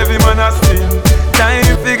 You want every man a sing. Time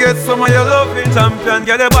to get some of your loving champion.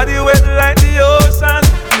 Get your body wet like the ocean.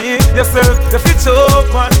 me yourself, you fit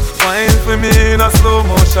open. Wine for me in a slow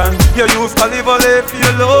motion. You use olive oil for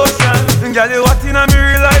your lotion. Girl, you hot in a me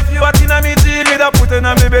real life, you hot in a me dream. Me da put in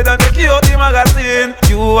a me bed and take you out the magazine.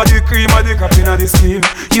 You are the cream of the cap in the skin.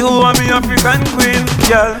 You are me African queen,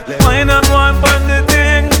 girl. Wine and go on pon the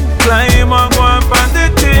thing. Climb and go on pon the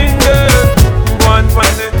thing, girl. Go on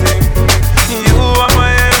pon the thing. You are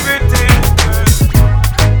my everything,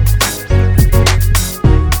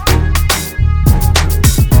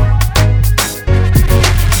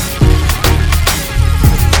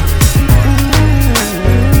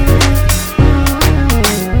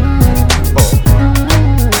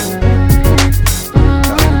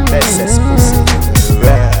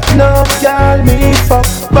 No girl me fuck,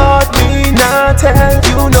 but me not tell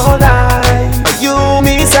you no lie. You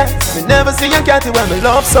me say, me never see a cat when me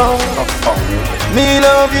love so. Me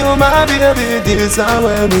love you, my baby, this is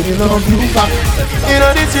where me love you back. You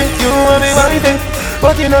know the trick, you want me wifey,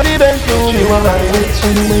 but you know the bedroom, you want my bitch.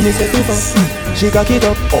 Anyway me set it up, she cock it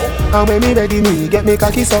up, and when me ready, me get me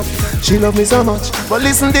cocky up. She love me so much, but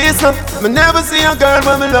listen this now, me never see a girl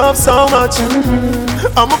when me love so much.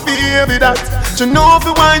 I'm a baby that. She know if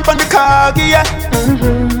you wine from the cocky, yeah.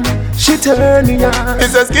 She turn me on.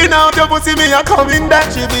 It's a skin out your pussy, me a coming back.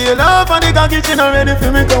 She be in love on the cocky, she not ready for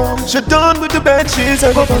me come. She done with the bed, she's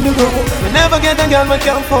up on the road. Me never get a girl we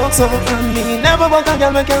can fuck so, and me never want a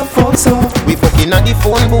girl we can fuck so. We fucking at the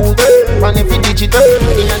phone booth, and every digital,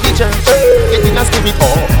 in a the church, get in a spirit,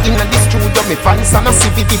 in a the studio, me fans and a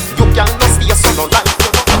CVT. You can just see a son of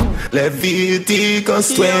life.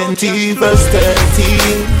 Leviticus 20 verse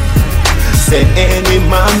 13. Say any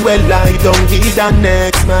man will lie down with the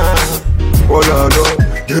next man. Oh no, no,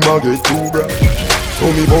 him a get too bright. So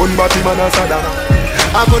me bone body man a sada.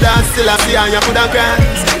 I coulda still a see and you coulda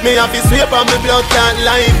cries. Me have to sweep on me blood clot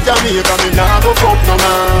like Jamaica. Me nah go fuck no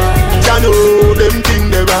man. Ya know them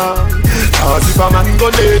thing they wrong. Cause if a man go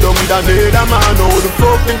lay down with another man, how the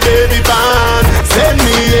fuck the baby pan? Send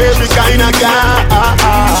me every kind of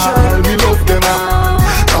girl. Me love them all.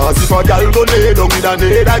 Cause if a girl go lay down with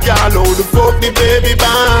another girl, how the fuck the baby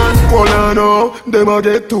band? Well I know, them a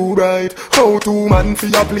get too bright. How two man fi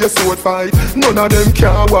a play sword fight? None of them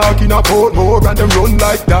can walk in a port more, and them run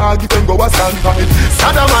like dog if them go a stand fight.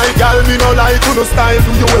 Sada my girl, me no like to no style.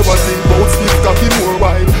 Do you ever think about stiff cocky more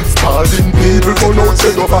wild? Starting people go out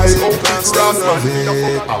say no fight. Stars man,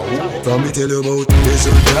 from me tell you about this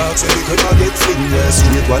old dog, say we could not get fingers.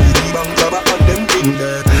 Straight quality bang jabba and them thing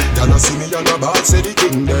there. Y'all see me on the bar, say the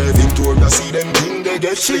king there. Victoria see them king, they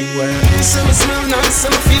get fling where. Some smell nice,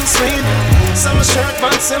 some feel sweet. Some shirt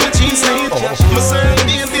pants, some jeans neat. My son,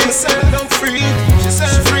 baby, said I'm free. She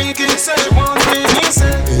said freaky, said she want me. He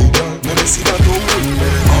said, hey girl, let me see that don't ring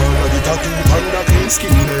there. All of the tattoo and the clean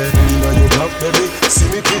skin there. Inna your black baby, see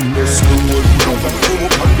me king there. Slow, come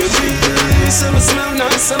up on them feet. Some smell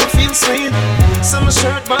nice, some feel sweet. Some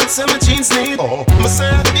shirt pants, some jeans neat. My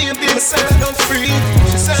son, baby, said I'm free.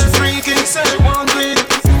 She said freaky, said she want me.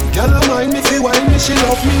 Girl, I mind me fi wine me, she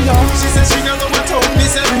love me now. She said she don't know what told me,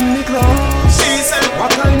 said bring me close. She said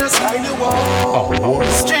what kind of style you want?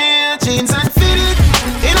 Straight jeans and fitted.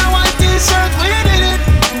 In a white t-shirt, we did it.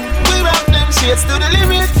 We rock them shades to the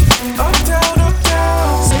limit. Uptown,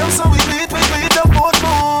 uptown. See so we beat up both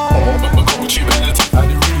more. My Gucci belt are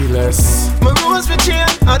the realest. My rose for chain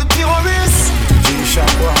are the purest.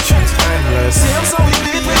 G-Shock watch, timeless. See so we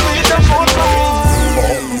beat up both more.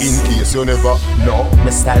 In case you never know, my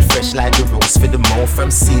style fresh like the rose for the mouth. From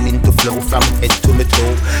ceiling to flow, from head to my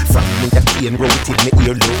toe. From me the cane rotate me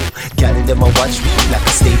ear low. Girl them a watch me like a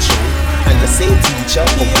stage show. And I say teacher,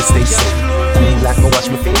 hope you stay so. Cool like me watch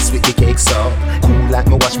my face with the cake so. Cool like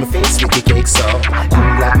me watch my face with the cake so.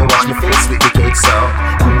 Cool like me watch my face with the cake so.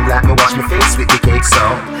 Cool like me watch my face with the cake so.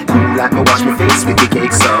 Cool like me watch my face with the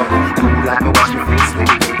cake so. Cool like me watch my face with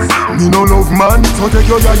the cake so. me no love man, so take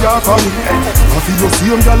your yaya for me. I feel your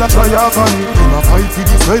same girl a try for me. In a fight for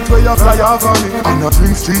the sweat where you fly for me. And a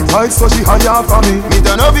drink street vibes so she higher for me. Me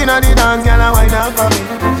turn up inna the dance, girl a wine up for me.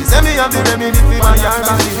 She say me have the remedy for my yard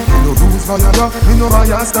body. Me no lose Viagra, me no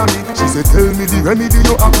bias to me. She said tell me the remedy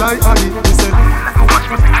you apply on it. She said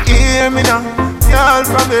hear me now, girl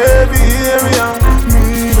from every area.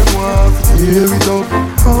 Me no want to tear it up.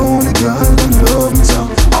 Only girl them love me so.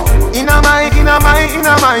 Inna my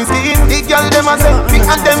skin. The girl them a say me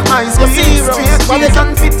and them eyes green. Straight waist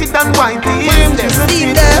and fitted and whitey.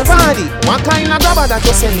 Steam the party. What kind of grabber that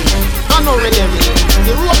you send me? I know red every.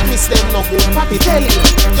 The rope miss them no good. Papi tell you.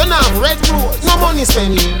 You not have red rose, no money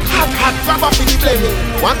spending. Hot grabber for the blending.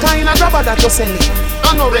 What kind of grabber that you send me? I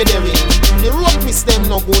man already ring. The road miss them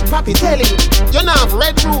no good, papi tell him. You not have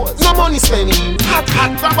red rose, no money spending. Hot,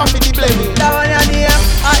 grabber for the blaming. That one your name,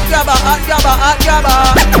 hot grabber.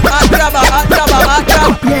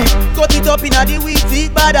 Yeah, cut it up inna the wheat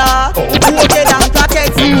seed badder. Okay, down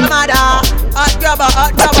pockets, mother. Hot grabber.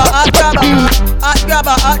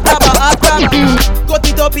 Cut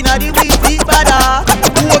it up inna the wheat seed badder.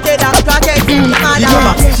 Okay, down pockets, mother.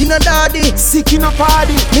 You know daddy, sick in a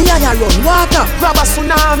party. Me and ya run water, grab a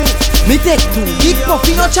tsunami. Me take 2 big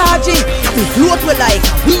puffy no charge it. Me float with like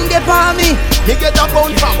wind dey palm me. Me get a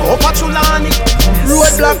bone from up a Chulani.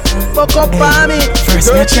 Roadblock, fuck up on me. First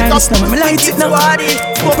me try this now, me light it now.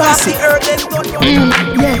 Go past the herb, then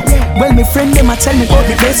yeah. Well, my friend them a tell me about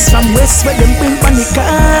the best from West, where them bring on the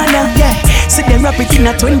corner. Yeah, see them rap it in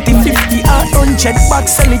a 20, 50 or 100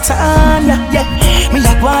 bucks, sell it on. Yeah, me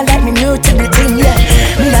like one like me new to the thing. Yeah,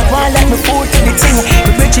 me like one like me food to the thing.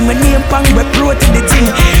 We bridging my name pang, we pro to the thing.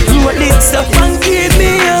 Roll it up and give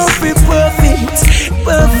me every perfect.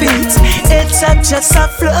 It's up just a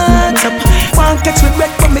float up. One catch with red,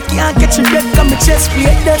 but me can't catch with red. Cause me chest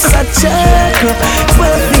plate, that's a check up.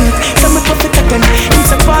 Perfect, so me perfect again. It's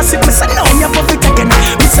a pass it, me say no, you're perfect again.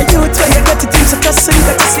 Me say you try, you got it, it's a cussing,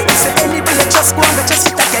 got to see. Me say anyway, you just go and just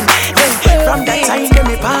it again. Hey, from that time, then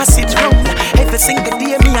me pass it round. Every single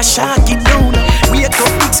day, me a shark it down. We a go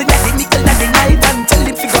fixing at the nickel at the night and tell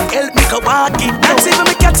him figure help me go walk it down. See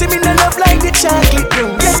me cat him in the love like the chocolate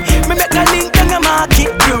room. Yeah, me make a link and a mark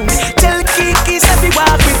it room. Tell Kiki say we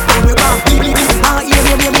walk with phone. We want people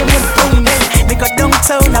phone. Me go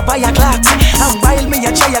downtown I buy a clocks. And while me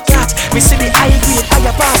a try a clocks, me see the high grade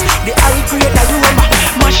higher pass. The high grade I remember.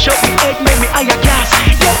 Mash up the egg make me higher class.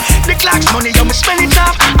 Yeah, the clocks money you me spend it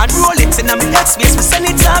up and roll it in a me head space me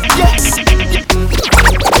send it up. Yes.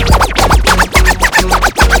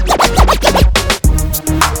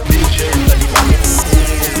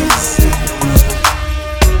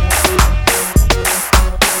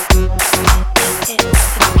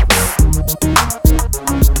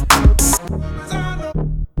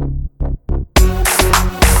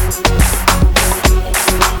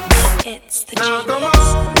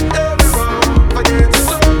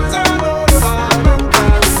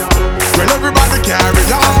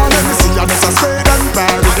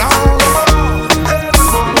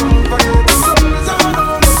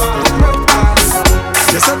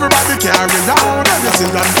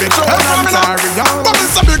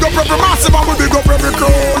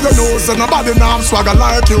 So nobody now swagger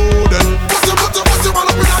like you then. Put you man up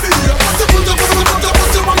in the ear. Put you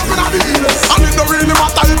man up in the ear. And it don't really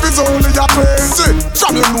matter if it's only your 20.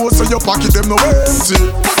 From your nose to your pocket them no empty.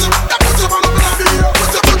 Put you man up in the ear. Put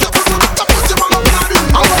you man up in the ear.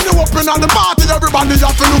 And when you open at the party, everybody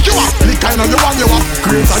have to look you up. The kind of you want you up.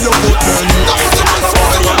 Great and you put them.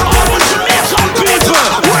 People,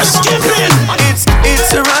 we're skipping. It's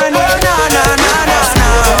a run,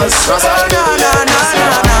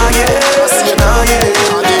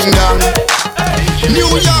 New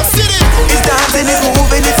York City. It's dancing, it's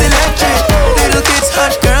moving, it's electric. Little kids,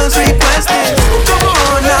 hot girls request it. Come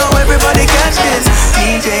on now, everybody catch this.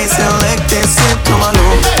 DJ select this, skip to my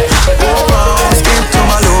loop. Oh wow, skip to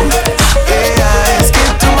my loop. Yeah,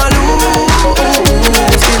 skip to my loop.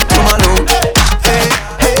 Skip to my loop. Hey,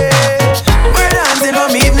 we're dancing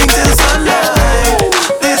from evening till sunlight.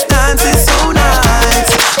 This dance is so nice.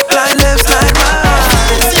 Slide left, slide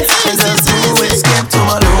right. Just do it, skip to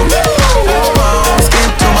my loop.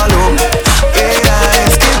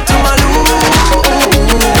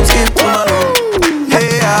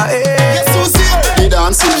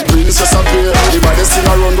 Everybody sing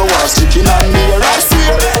around the walls, chicken and beer, I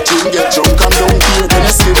swear. Team get drunk and don't care. Then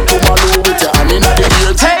you slip to my loo with your hand in the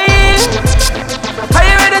beard. Hey, are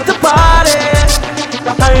you ready to party?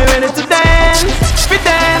 Are you ready to dance? We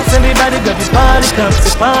dance, everybody got the party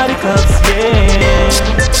cups, yeah.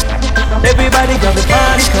 Everybody got the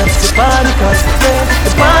party cups, yeah.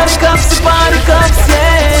 The party cups,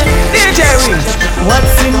 yeah. DJ Rings,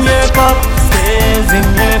 what's in your cup stays in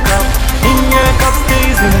your cup. In your cup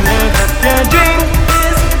stays in your cup. Your drink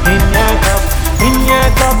is in your cup. In your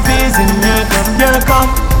cup is in your cup. Your cup,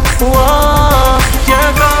 whoa, your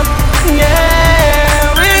cup,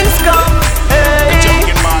 yeah. Rings cup,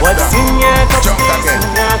 hey. What's in your cup stays in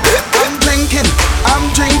your cup. I'm drinking.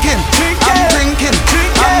 I'm drinking.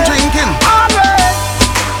 Alright.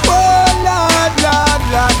 Oh Lord, Lord,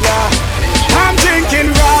 Lord, Lord. I'm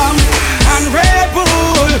drinking rum and Red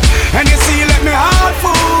Bull, and you see, let me heart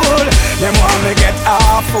full. Them want me get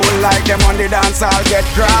awful, like them on the dance I'll get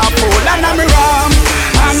grappled. And I'm rum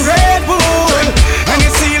and Red Bull, and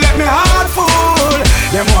you see, let me heart full.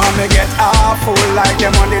 Them want me get awful, like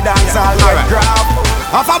them on the dance I'll get grappled.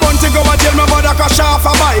 Half a bunch to go a jail, my brother crash off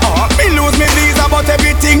a bike. Me lose me visa, but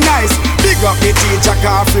everything nice. Big up the teacher,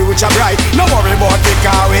 car future bright. No worry about the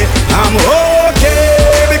car way. I'm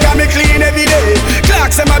okay, because me clean every day.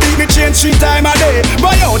 Clocks and my beat me change 3 times a day.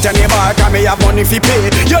 Buy out any bar, cause me have money fi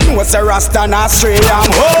pay. You know it's a Rasta not stray.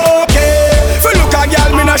 I'm okay. If you look a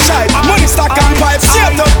girl, me no shy. Money stack and pipe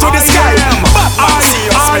straight up to the sky. Batman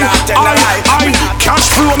serious, me not tell a lie.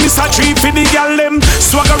 Cashflow, Mr. G for the gal them.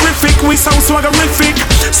 Swaggerific, we sound swaggerific.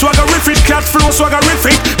 Swaggerific, Cashflow,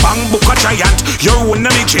 swaggerific. Bang book a giant, your own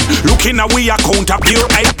legend. Looking at we account a pure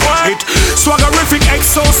hit. Swaggerific,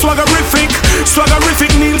 XO, swaggerific.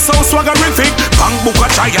 Swaggerific, Neil, so swaggerific. Bang book a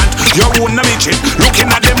giant, your own legend.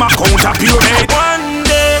 Looking at them account a pure hit. One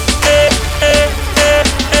day,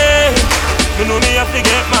 you know me have to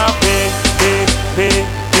get my pay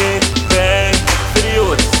for the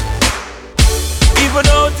youth. Even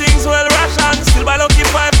though things well ration, still by lucky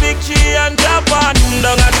 5 big G and Japan.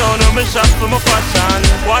 Down a town on me shot for my fashion.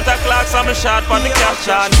 Water clocks on me shot for the cash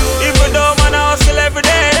on. Even though man I hustle every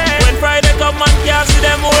day, when Friday come man can't see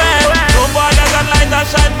them away. No borders and light and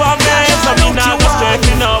shine for me, so me now go straight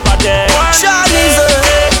in over there. Charlie's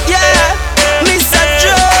yeah, Mr.